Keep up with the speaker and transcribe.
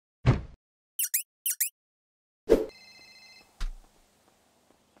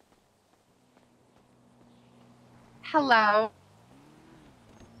Hello.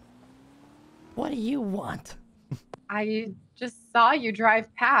 What do you want? I just saw you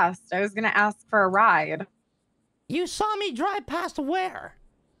drive past. I was gonna ask for a ride. You saw me drive past where?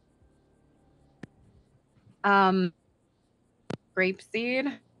 Grapeseed?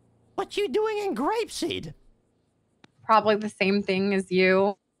 What you doing in Grapeseed? Probably the same thing as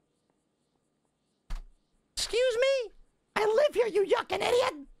you. Excuse me? I live here, you yucking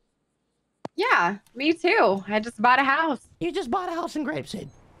idiot! Yeah, me too. I just bought a house. You just bought a house in Grapeseed.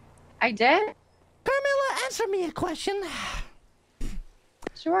 I did? Carmella, answer me a question.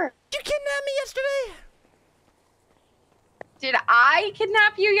 Sure. Did you kidnap me yesterday? Did I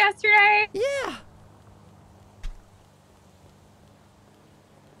kidnap you yesterday? Yeah.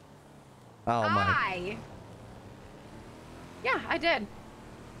 Oh my. Yeah, I did.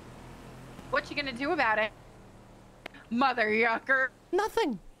 What you gonna do about it? Mother yucker.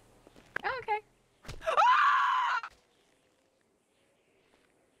 Nothing. Okay.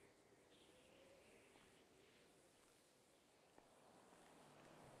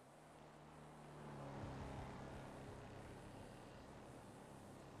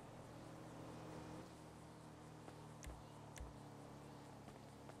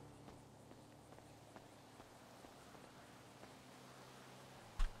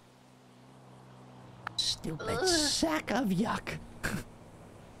 Stupid sack of yuck.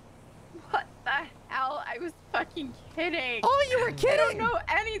 What the hell? I was fucking kidding. Oh, you were kidding? I don't know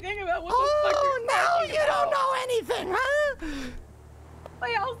anything about what the fuck you're talking about. Don't know anything, huh?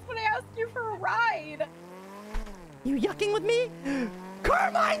 Why else would I ask you for a ride? You yucking with me?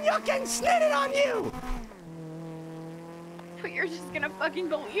 Carmine yucking snitted on you! But you're just gonna fucking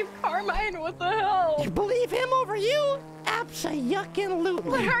believe Carmine? What the hell? You believe him over you? Abso-yucking-lutely.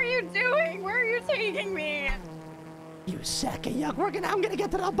 What are you doing? Where are you taking me? You sack of yuck. I'm gonna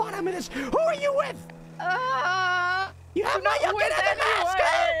get to the bottom of this. Who are you with? You have my yucking at the mask!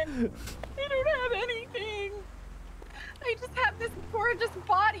 I don't have anything. I just have this gorgeous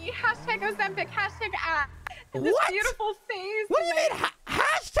body. Hashtag Ozempic. Hashtag ass. This beautiful face. What do you mean?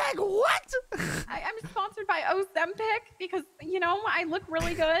 Hashtag what? I'm sponsored by Ozempic because, you know, I look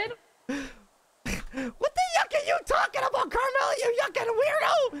really good. What the yuck are you talking about, Carmella, you yucking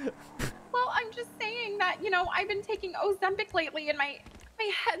weirdo? Well, I'm just saying that, you know, I've been taking Ozempic lately and my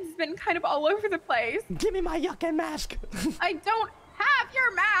head's been kind of all over the place. Give me my yucking mask. I don't have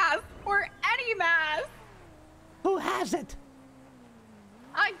your mask or any mask. Who has it?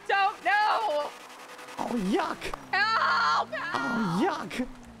 I don't know. Oh, yuck. Help! Oh, yuck.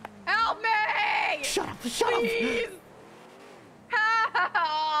 Help me! Shut up, shut Please. up.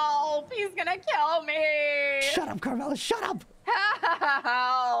 Help! He's gonna kill me! Shut up, Carmella, shut up!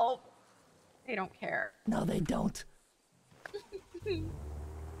 Help! They don't care. No, they don't.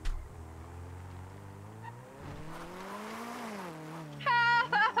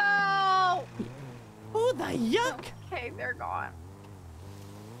 Help! Who the yuck? Okay, they're gone.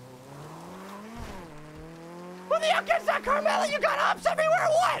 Who the yuck is that, Carmella? You got ops everywhere,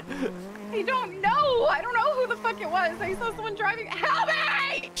 what? I don't know. I don't know who the fuck it was. I saw someone driving. Help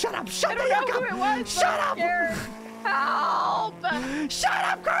me! Shut up, shut the yuck up. I don't know up. who it was. Shut up! Scared. Help! Shut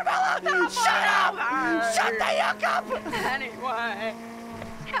up, Carmella! Shut up! Shut the yuck up! Anyway,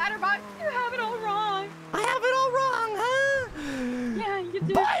 Chatterbox, you have it all wrong. I have it all wrong, huh? Yeah, you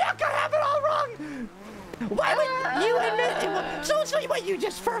do. Boy, I can have it all wrong! Why would you admit it? So what, you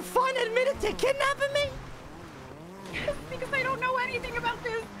just for fun admitted to kidnapping me? Yes, because I don't know anything about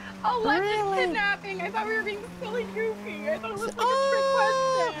this alleged kidnapping. I thought we were being silly goofy. I thought it was like a trick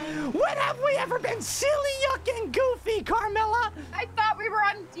question. When have we ever been silly, yucking goofy, Carmella? I thought we were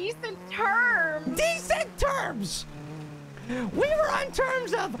on decent terms. Decent terms? We were on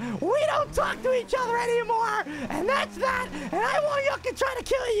terms of we don't talk to each other anymore, and that's that, and I won't yuck and try to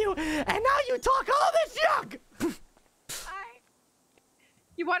kill you, and now you talk all this yuck!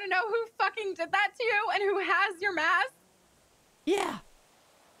 You want to know who fucking did that to you and who has your mask? Yeah.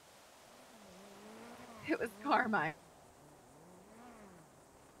 It was Carmine.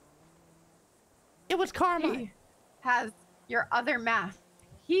 It was Carmine. He has your other mask.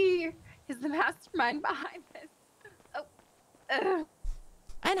 He is the mastermind behind this. Oh.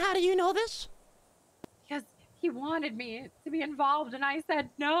 And how do you know this? Because he wanted me to be involved and I said,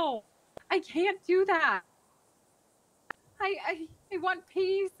 no, I can't do that. I want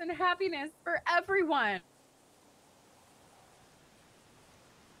peace and happiness for everyone.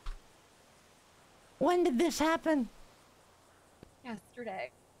 When did this happen? Yesterday.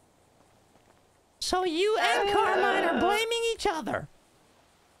 So you and Carmine are blaming each other.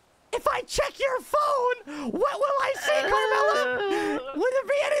 If I check your phone, what will I see, Carmella? Would there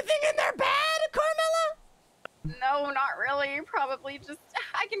be anything in there bad, Carmella? No, not really. Probably just,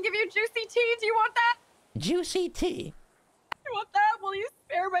 I can give you juicy tea. Do you want that? Juicy tea. You want that? Will you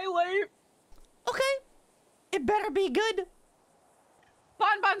spare my life? Okay. It better be good.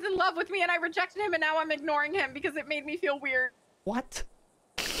 Bonbon's in love with me and I rejected him and now I'm ignoring him because it made me feel weird. What?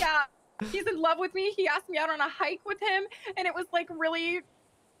 Yeah, he's in love with me. He asked me out on a hike with him and it was like really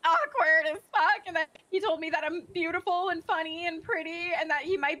awkward as fuck. And then he told me that I'm beautiful and funny and pretty and that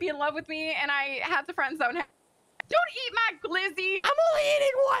he might be in love with me and I had to friend zone him. Don't eat my glizzy. I'm only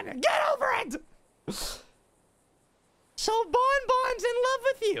eating one. Get over it. So Bonbon's in love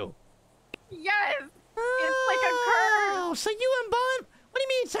with you? Yes. It's like a curse. Oh, so you and Bon... What do you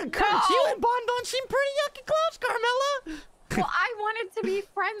mean it's a curse? No. You and Bonbon seem pretty yucky close, Carmella. Well, I wanted to be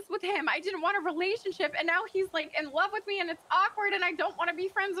friends with him. I didn't want a relationship, and now he's like in love with me, and it's awkward, and I don't want to be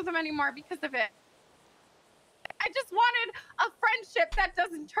friends with him anymore because of it. I just wanted a friendship that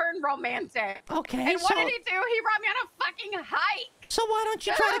doesn't turn romantic. Okay, and what did he do? He brought me on a fucking hike. So why don't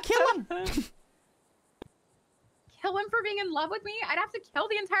you try to kill him? Kill him for being in love with me? I'd have to kill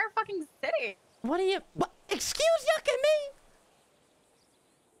the entire fucking city. What are you... What? Excuse yucking me?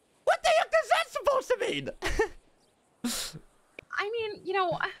 What the yuck is that supposed to mean? I mean, you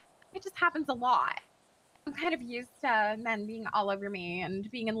know, it just happens a lot. I'm kind of used to men being all over me and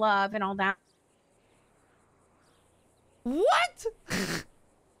being in love and all that. What?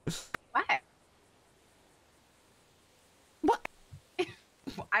 What? What?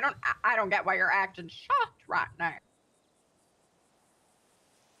 I don't get why you're acting shocked right now.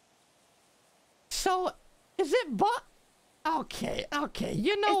 So, is it Okay,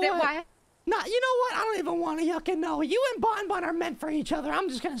 you know what? Is it what? Nah, you know what? I don't even want to yucking know. You and Bonbon are meant for each other. I'm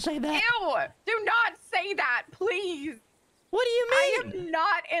just gonna say that. Ew! Do not say that, please. What do you mean? I am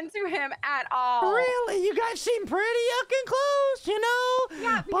not into him at all. Really? You guys seem pretty yucking close, you know?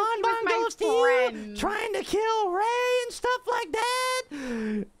 Yeah, Bonbon goes to you, trying to kill Ray and stuff like that.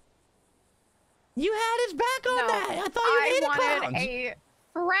 You had his back on that. I thought you hated clowns. I wanted a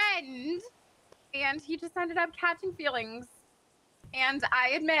friend, and he just ended up catching feelings. And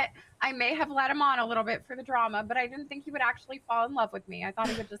I admit, I may have let him on a little bit for the drama, but I didn't think he would actually fall in love with me. I thought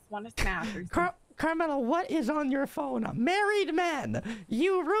he would just want to smash or something. Carmella, what is on your phone? Married man.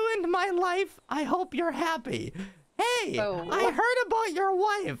 You ruined my life. I hope you're happy. Hey, I heard about your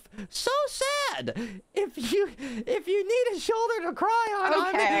wife. So sad. If you need a shoulder to cry on,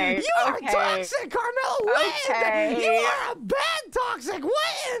 you are toxic, Carmella. You are a bad toxic.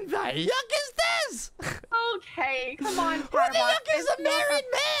 What in the yuck is this? Okay, come on, Who the yuck is a married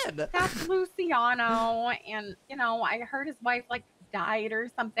man? That's Luciano, and you know, I heard his wife like died or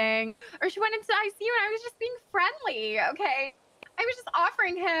something, or she went into ICU, and I was just being friendly. Okay. I was just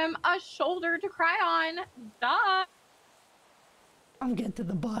offering him a shoulder to cry on. Duh. I'm getting to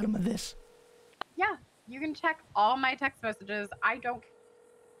the bottom of this. Yeah, you can check all my text messages. I don't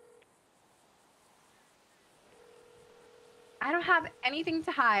have anything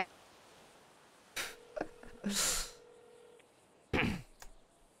to hide.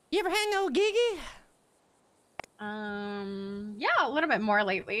 You ever hang out with Gigi? Yeah, a little bit more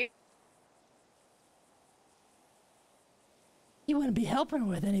lately. You wouldn't be helping her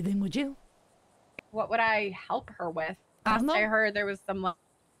with anything, would you? What would I help her with? Last I heard there was some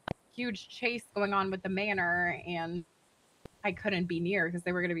huge chase going on with the manor, and I couldn't be near because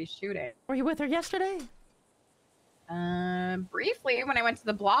they were going to be shooting. Were you with her yesterday? Briefly when I went to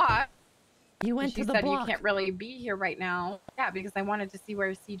the block. You went to the block? She said you can't really be here right now. Yeah, because I wanted to see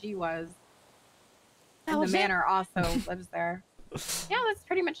where CG was. And the manor also lives there. Yeah, that's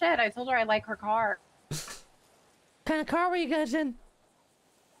pretty much it. I told her I like her car. What kind of car were you guys in?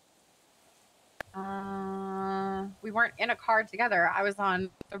 We weren't in a car together. I was on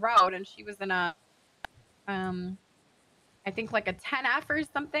the road and she was in a, I think like a 10F or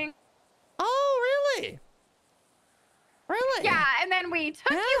something. Oh, really? Really? Yeah, and then we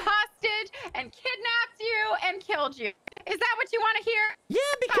took you hostage and kidnapped you and killed you. Is that what you want to hear?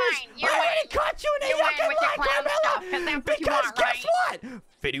 Yeah, because I already caught you in a yucking lie, Carmella. Because guess what?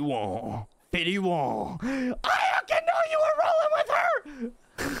 51. 51. I fucking know you were rolling with her.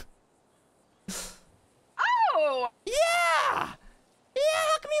 Oh! Yeah! Yeah,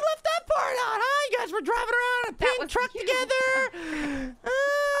 how come you left that part out, huh? You guys were driving around in a pink truck together? Oh!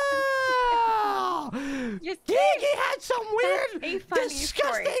 Gigi had some weird,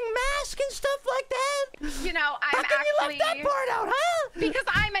 disgusting mask and stuff like that. You know, How come you left that part out, huh? Because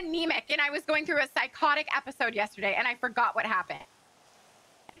I'm anemic and I was going through a psychotic episode yesterday and I forgot what happened.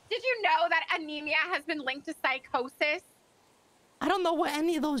 Did you know that anemia has been linked to psychosis? I don't know what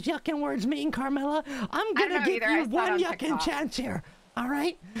any of those yucking words mean, Carmella. I'm gonna give you one yucking chance here, all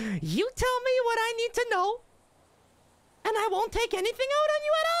right? You tell me what I need to know, And I won't take anything out on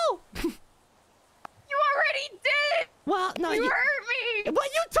you at all. You already did. Well, no, you hurt me. Well,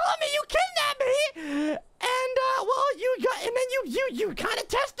 you told me you kidnapped me, and well, and then you kind of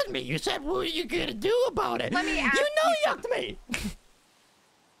tested me. You said, "What are you gonna do about it?" Let me ask you you yucked me.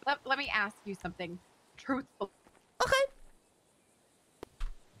 Let me ask you something truthful. Okay.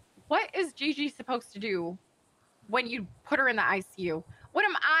 What is Gigi supposed to do when you put her in the ICU? What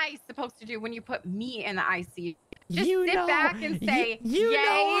am I supposed to do when you put me in the ICU? Just sit back and say, you yay,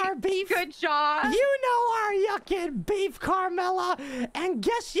 know our beef. Good job. You know our yucking beef, Carmella. And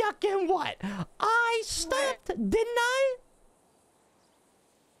guess yucking what? I stopped, didn't I?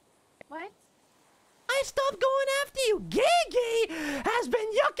 What? I stopped going after you. Gigi has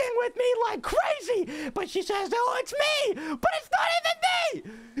been yucking with me like crazy. But she says, oh, it's me. But it's not even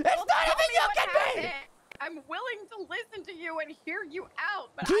me. It's not even yucking me. I'm willing to listen to you and hear you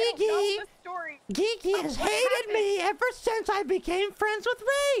out, but Gigi, I don't know the story. Gigi has hated me ever since I became friends with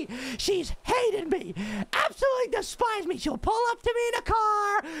Ray. She's hated me, absolutely despised me. She'll pull up to me in a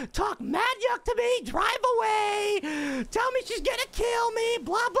car, talk mad yuck to me, drive away, tell me she's gonna kill me,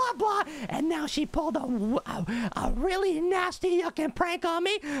 blah, blah, blah. And now she pulled a really nasty yucking prank on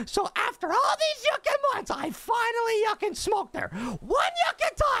me. So after all these yucking months, I finally yucking smoked her. One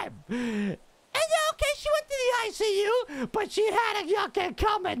yucking time. And yeah, okay, she went to the ICU, but she had a yucking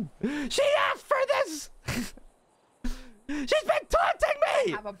coming. She asked for this. She's been taunting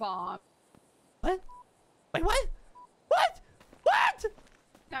me. I have a bomb. What? Wait, what? What? What?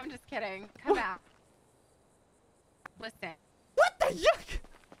 No, I'm just kidding. Come back. Listen. What the yuck?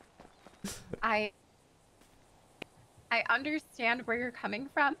 I understand where you're coming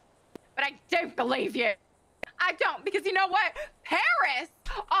from, but I don't believe you. I don't, because you know what? Paris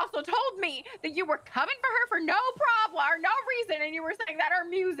also told me that you were coming for her for no problem or no reason, and you were saying that her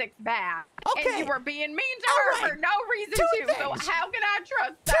music's bad. Okay. And you were being mean to her for no reason too. So how can I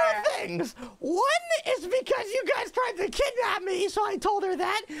trust her? Two things. One is because you guys tried to kidnap me, so I told her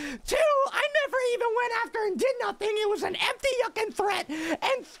that. Two, I never even went after and did nothing. It was an empty yucking threat.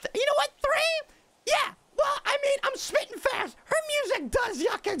 And you know what? Three? Yeah. Well, I mean, I'm spitting fast. Her music does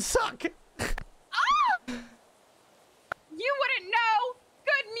yucking suck. Oh! You wouldn't know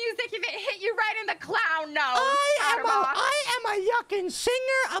good music if it hit you right in the clown nose. I am a yucking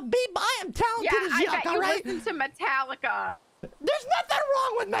singer, a beat. I am talented as yuck, I bet all you right? listen to Metallica. There's nothing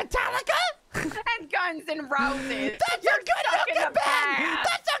wrong with Metallica. And Guns N' Roses. That's a good yucking band.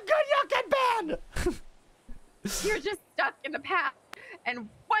 That's a good yucking band. You're just stuck in the past. And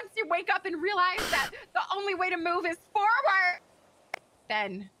once you wake up and realize that the only way to move is forward,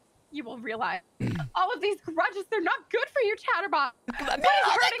 then you will realize all of these grudges, they're not good for you, Chatterbox. What is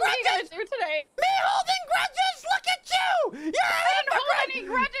hurting me gonna do today? Me holding grudges? Look at you! You're I didn't hold any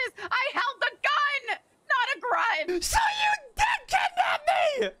grudges. I held the gun, not a grudge. So you did kidnap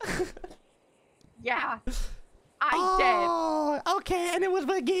me! Yeah, I did. Oh, okay, and it was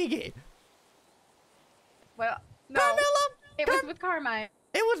with Gigi. Well, no, Carmella, it was with Carmine.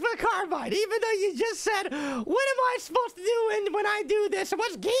 It was with Carmine, even though you just said, what am I supposed to do when I do this? And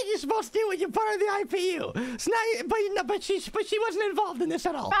what's Gigi supposed to do when you put her in the IPU? So now, but she wasn't involved in this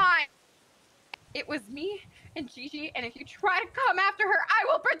at all. Fine. It was me and Gigi, and if you try to come after her, I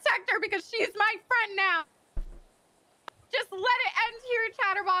will protect her because she is my friend now. Just let it end here,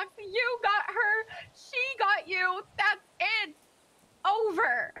 Chatterbox. You got her. She got you. That's it.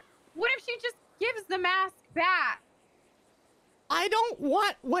 Over. What if she just gives the mask back? I don't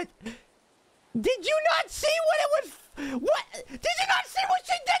want what... Did you not see what it was... What? Did you not see what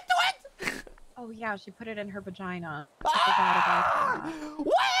she did to it? Oh, yeah, she put it in her vagina. Ah!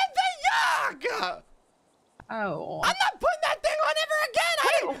 What the yuck? Oh. I'm not putting that thing on ever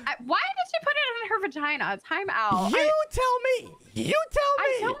again. Why did she put it in her vagina? Time out. You tell me. You tell me.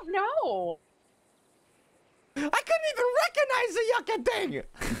 I don't know. I couldn't even recognize the yucking thing.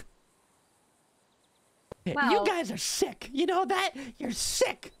 Well, you guys are sick. You know that? You're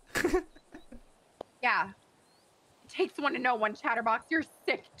sick. Yeah. It takes one to know one, Chatterbox. You're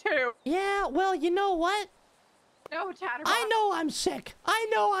sick, too. Yeah, well, you know what? No, Chatterbox. I know I'm sick. I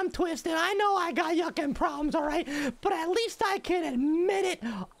know I'm twisted. I know I got yucking problems, all right? But at least I can admit it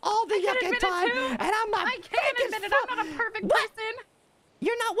all the yucking time. And I'm not... I can't admit it. I'm not a perfect person.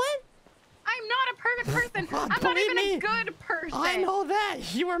 You're not what? I'm not a perfect person. I'm not even a good person. I know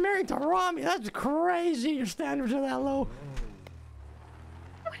that. You were married to Rami. That's crazy. Your standards are that low.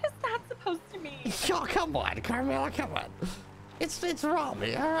 What is that supposed to mean? Oh, come on, Carmella, come on. It's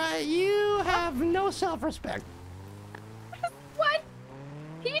Rami, all right? You have no self-respect. What?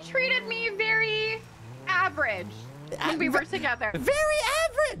 He treated me very average. when we were together. Very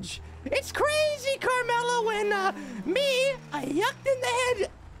average. It's crazy, Carmella, when me, a yucked in the head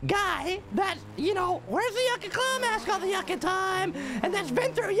guy that, you know, wears a yucking clown mask all the yucking time and that's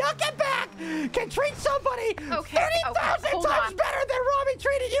been through yuck and back can treat somebody 30,000 times better than Robbie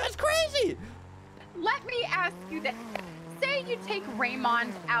treated you. It's crazy. Let me ask you this. Say you take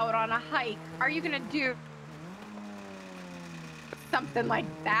Raymond out on a hike. Are you going to do something like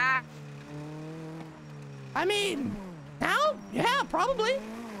that? I mean, now? Yeah, probably.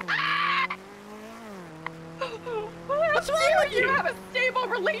 What's wrong with you? You have a stable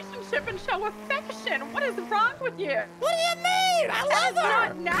relationship and show affection. What is wrong with you? What do you mean? I love her.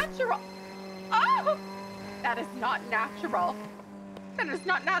 That is not natural. Oh, that is not natural. That is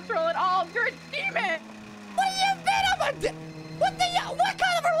not natural at all. You're a demon. What do you mean I'm a what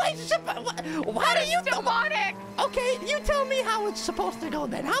kind of relationship? How do you demonic? Okay, you tell me how it's supposed to go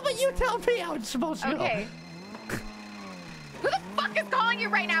then. How about you tell me how it's supposed to go? Okay. Who the fuck is calling you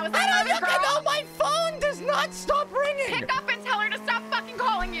right now? Is I that don't another girl? know. My phone does not stop ringing. Pick up and tell her to stop fucking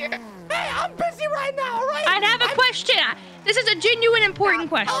calling you. Hey, I'm busy right now, all right? I have a question. This is a genuine important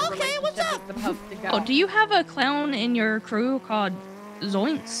question. Okay, what's up? Oh, do you have a clown in your crew called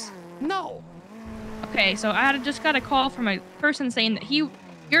Zoinks? No. Okay, so I just got a call from a person saying that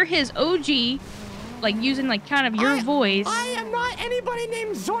you're his OG, like using like kind of your voice. I am not anybody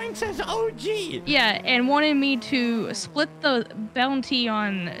named Zoinks as OG. Yeah, and wanted me to split the bounty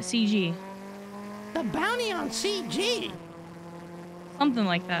on CG. The bounty on CG? Something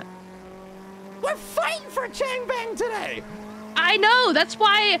like that. We're fighting for Chang Bang today. I know. That's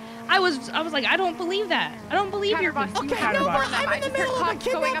why I was like, I don't believe that. I don't believe you're. Okay, no, I'm in the middle of a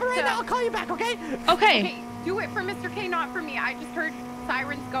kidnapping right now. I'll call you back, okay? Okay. Do it for Mr. K, not for me. I just heard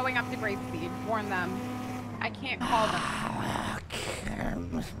sirens going up to Grapeseed. Warn them. I can't call them.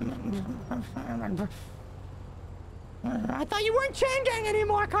 I thought you weren't Chang Gang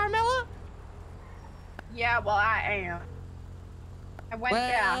anymore, Carmella. Yeah, well, I am. I went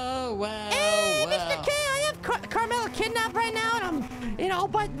down. Hey, Mr. K, I have Carmella kidnapped right now, and I'm, you know,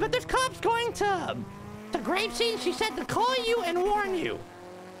 but there's cops going to Grapeseed. She said to call you and warn you.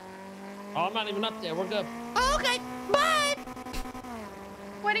 Oh, I'm not even up there. We're good. Oh, okay, bye.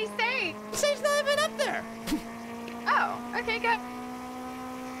 What'd he say? He says he's not even up there. Oh, okay, good.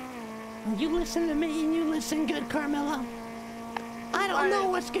 You listen to me and you listen good, Carmella. I don't know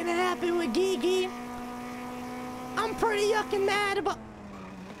what's gonna happen with Gigi. I'm pretty yucking mad about...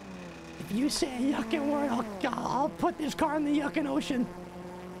 If you say a yucking word, I'll put this car in the yucking ocean.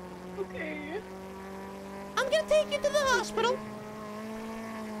 Okay. I'm gonna take you to the hospital.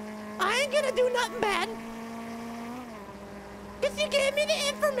 I ain't gonna do nothing bad. Because you gave me the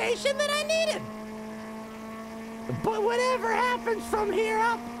information that I needed. But whatever happens from here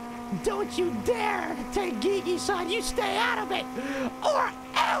up, don't you dare take Gigi's side. You stay out of it, or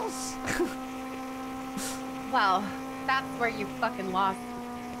else. Well, that's where you fucking lost.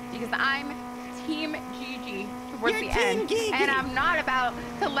 Because I'm Team Gigi towards the end. Gigi. And I'm not about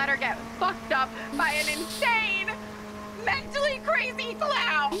to let her get fucked up by an insane, mentally crazy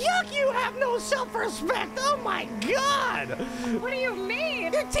clown. Yuck, you have no self-respect. Oh my god. What do you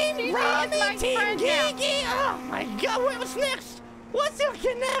mean? Your Team Gigi Robbie, is my Team friend Gigi. now. Oh my god, what's next? What's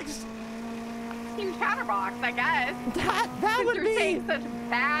next? Team Chatterbox, I guess. That would you're be... saying such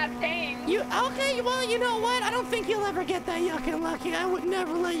bad things. Okay, well, you know what? I don't think you'll ever get that yucking lucky. I would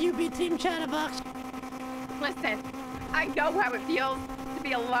never let you be Team Chatterbox. Listen, I know how it feels to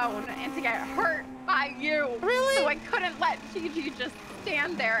be alone and to get hurt by you. Really? So I couldn't let Gigi just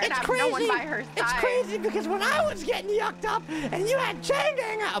stand there and have no one by her side. It's crazy because when I was getting yucked up and you had Chang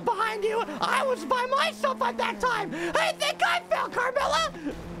Gang behind you, I was by myself at that time. I think I fell,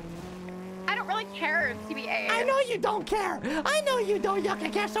 Carmella. I don't really care, TBA. I know you don't care. I know you don't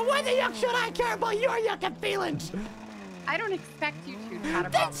yucking care. So why the yuck should I care about your yucking feelings? I don't expect you to,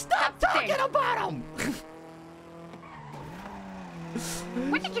 Chatterbox. Then stop talking about them.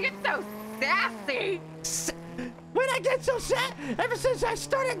 When did you get so sassy? When I get so sad? Ever since I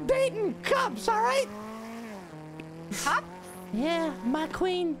started dating Cubs, all right? Cups? Yeah, my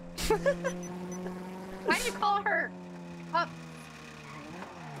queen. Why do you call her Cups?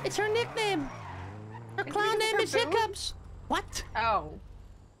 It's her nickname. Her clown name is Hiccups. What? Oh.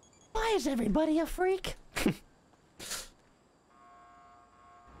 Why is everybody a freak?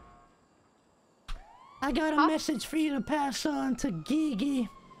 I got a message for you to pass on to Gigi.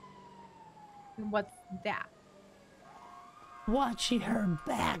 What's that? Watch her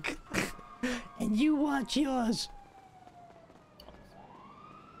back. And you watch yours.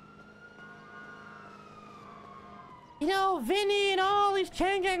 You know, Vinny and all these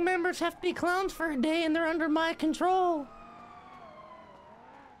chain gang members have to be clowns for a day and they're under my control.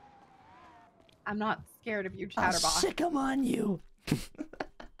 I'm not scared of you, I'll Chatterbox. sick 'em on you.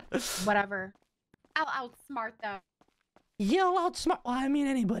 Whatever. I'll outsmart them. You'll outsmart. Well, I mean,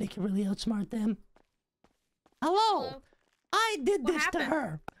 anybody can really outsmart them. Hello. I did this to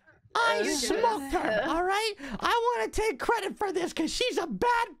her. I smoked her, all right? I want to take credit for this because she's a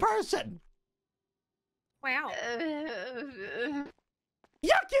bad person. Wow.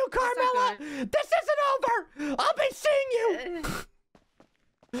 Yuck you, Carmella! This isn't over! I'll be seeing you!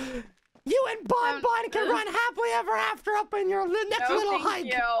 You and Bon can run happily ever after up in your next little hike.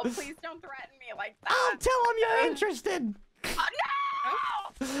 Thank you. Please don't threaten me like that. I'll tell him you're interested. Oh,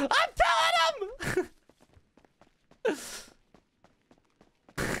 no! I'm telling him!